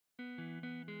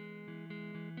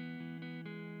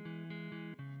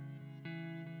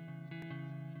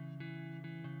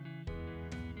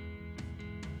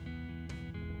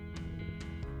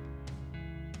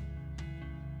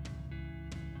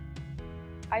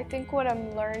I think what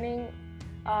I'm learning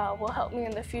will help me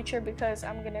in the future because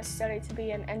I'm going to study to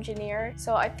be an engineer.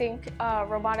 So I think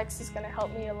robotics is going to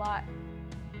help me a lot.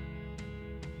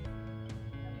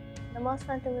 The most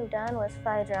fun thing we've done was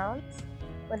fly drones.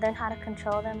 We learned how to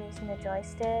control them using the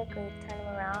joystick. We turn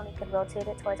them around, we could rotate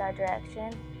it towards our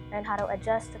direction, learn how to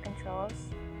adjust the controls.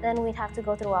 Then we'd have to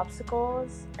go through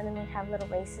obstacles, and then we'd have little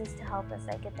races to help us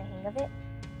get the hang of it.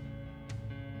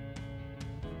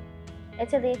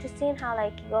 It's really interesting how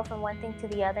you go from one thing to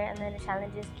the other, and then the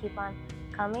challenges keep on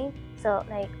coming. So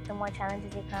the more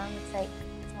challenges you come, it's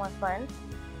more fun.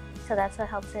 So that's what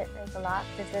helps it a lot.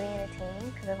 It's really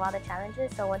entertaining because of all the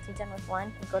challenges. So once you're done with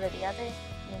one, you go to the other,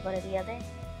 and you go to the other.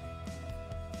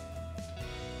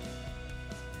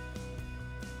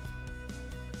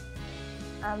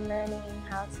 I'm learning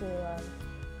how to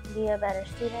be a better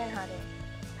student, how to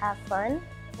have fun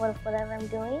with whatever I'm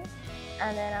doing,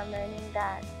 and then I'm learning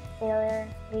that failure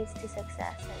leads to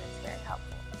success, and it's very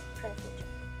helpful for the future.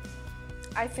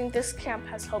 I think this camp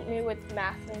has helped me with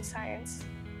math and science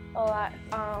a lot.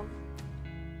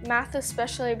 Math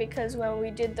especially because when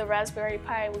we did the Raspberry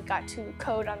Pi, we got to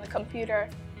code on the computer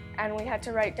and we had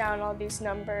to write down all these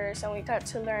numbers and we got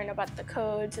to learn about the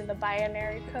codes and the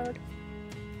binary code.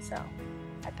 So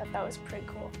I thought that was pretty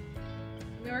cool.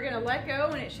 Then we're going to let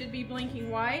go and it should be blinking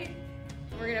white.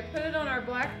 We're going to put it on our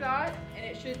black dot and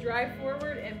it should drive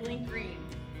forward and blink green.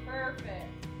 Perfect.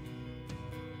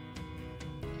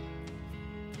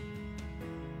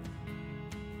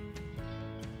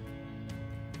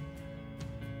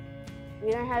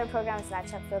 We learned how to program a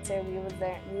Snapchat filter. We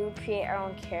would create our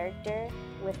own character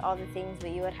with all the things,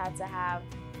 but you would have to have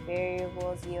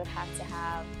variables. You would have to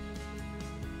have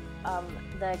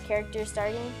the character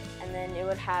starting, and then it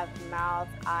would have mouth,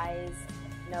 eyes,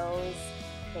 nose,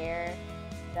 hair,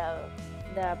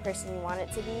 the person you want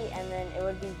it to be, and then it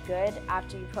would be good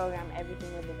after you program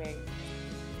everything with the variables.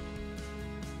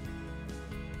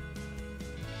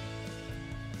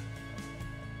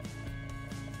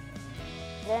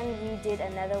 Then we did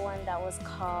another one that was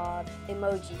called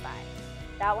Emojify.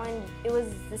 That one, it was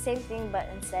the same thing, but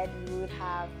instead you would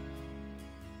have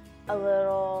a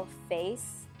little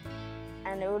face,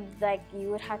 and it would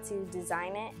you would have to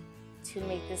design it to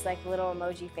make this little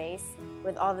emoji face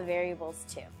with all the variables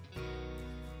too.